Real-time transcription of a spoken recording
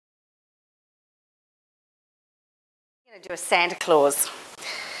I'm going to do a Santa Claus.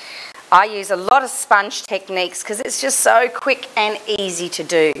 I use a lot of sponge techniques because it's just so quick and easy to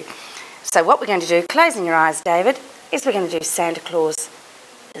do. So what we're going to do, closing your eyes, David, is we're going to do Santa Claus's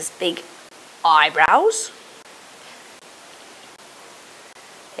big eyebrows.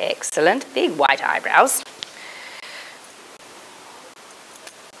 Excellent, big white eyebrows.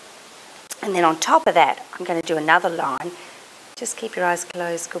 And then on top of that, I'm going to do another line. Just keep your eyes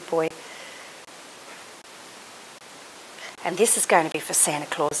closed, good boy. And this is going to be for Santa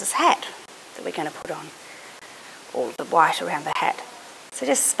Claus's hat that we're going to put on. All the white around the hat. So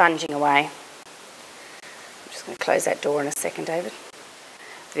just sponging away. I'm just going to close that door in a second, David.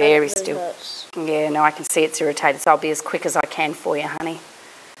 Very still. Hurts. Yeah, no, I can see it's irritated, so I'll be as quick as I can for you, honey.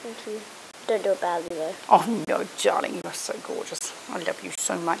 Thank you. Don't do it badly, though. Oh, no, darling, you are so gorgeous. I love you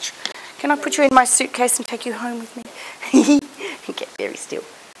so much. Can I put you in my suitcase and take you home with me? Get very still.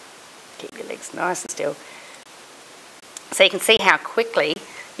 Keep your legs nice and still. So you can see how quickly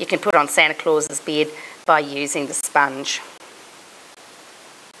you can put on Santa Claus's beard by using the sponge.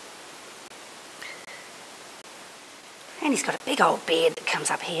 And he's got a big old beard that comes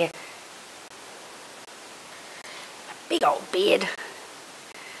up here. A big old beard.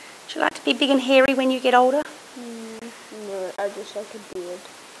 Would you like to be big and hairy when you get older? No, I just like a beard.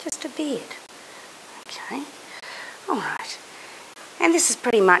 Just a beard. Okay. Alright. And this is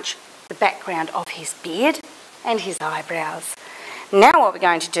pretty much the background of his beard and his eyebrows. Now what we're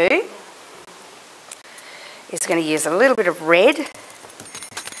going to do is we're going to use a little bit of red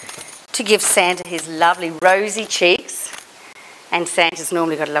to give Santa his lovely rosy cheeks. And Santa's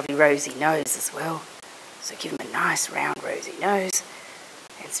normally got a lovely rosy nose as well. So give him a nice round rosy nose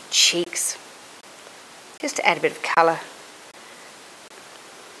and some cheeks. Just to add a bit of colour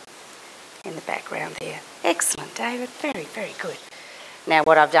in the background there. Excellent, David. Very, very good. Now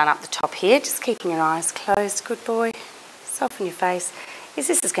what I've done up the top here, just keeping your eyes closed, good boy, soften your face, is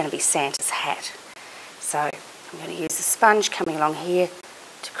this is going to be Santa's hat. So I'm going to use the sponge coming along here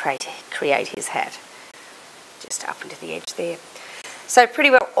to create his hat. Just up into the edge there. So pretty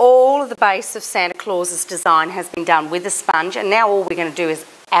well all of the base of Santa Claus's design has been done with the sponge, and now all we're going to do is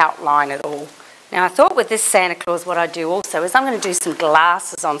outline it all. Now I thought with this Santa Claus what I'd do also is I'm going to do some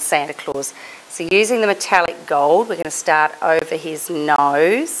glasses on Santa Claus. So using the metallic gold, we're going to start over his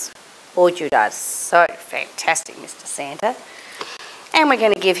nose. Oh, you does so fantastic, Mr. Santa. And we're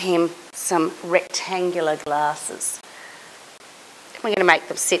going to give him some rectangular glasses. We're going to make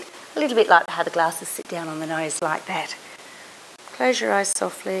them sit a little bit like how the glasses sit down on the nose, like that. Close your eyes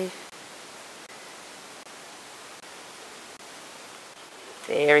softly.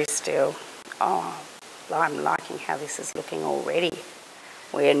 Very still. Oh, I'm liking how this is looking already.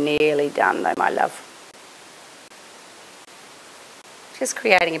 We're nearly done though, my love. Just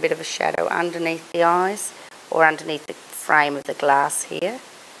creating a bit of a shadow underneath the eyes or underneath the frame of the glass here.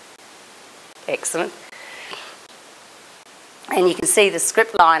 Excellent. And you can see the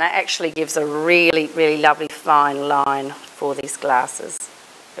script liner actually gives a really, really lovely fine line for these glasses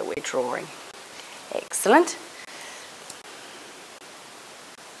that we're drawing. Excellent.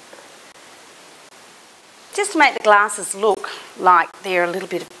 Just to make the glasses look like they're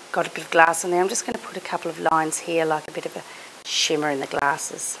got a bit of glass in there, I'm just going to put a couple of lines here, like a bit of a shimmer in the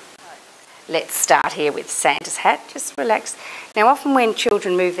glasses. Let's start here with Santa's hat. Just relax. Now often when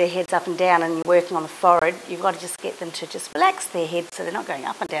children move their heads up and down and you're working on the forehead, you've got to just get them to just relax their head so they're not going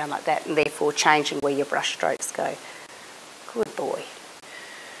up and down like that, and therefore changing where your brush strokes go. Good boy.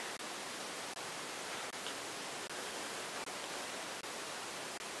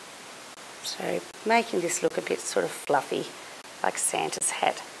 So making this look a bit sort of fluffy, like Santa's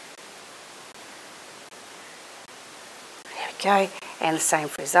hat. There we go. And the same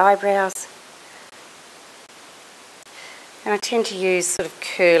for his eyebrows. And I tend to use sort of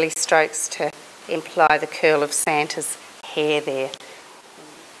curly strokes to imply the curl of Santa's hair there.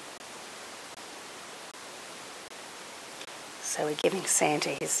 So we're giving Santa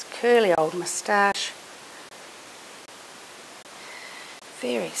his curly old moustache.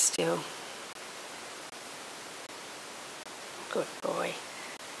 Very still. Good boy.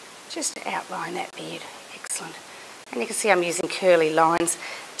 Just to outline that beard. Excellent. And you can see I'm using curly lines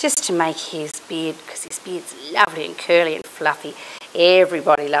just to make his beard, because his beard's lovely and curly and fluffy.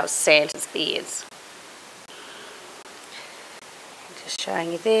 Everybody loves Santa's beards. Just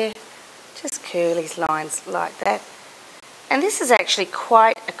showing you there. Just curly lines like that. And this is actually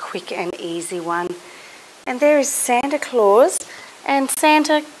quite a quick and easy one. And there is Santa Claus. And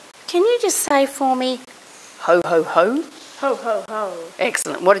Santa, can you just say for me, ho, ho, ho? Ho, ho, ho.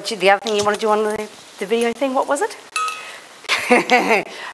 Excellent. What did the other thing you want to do on the video thing, what was it?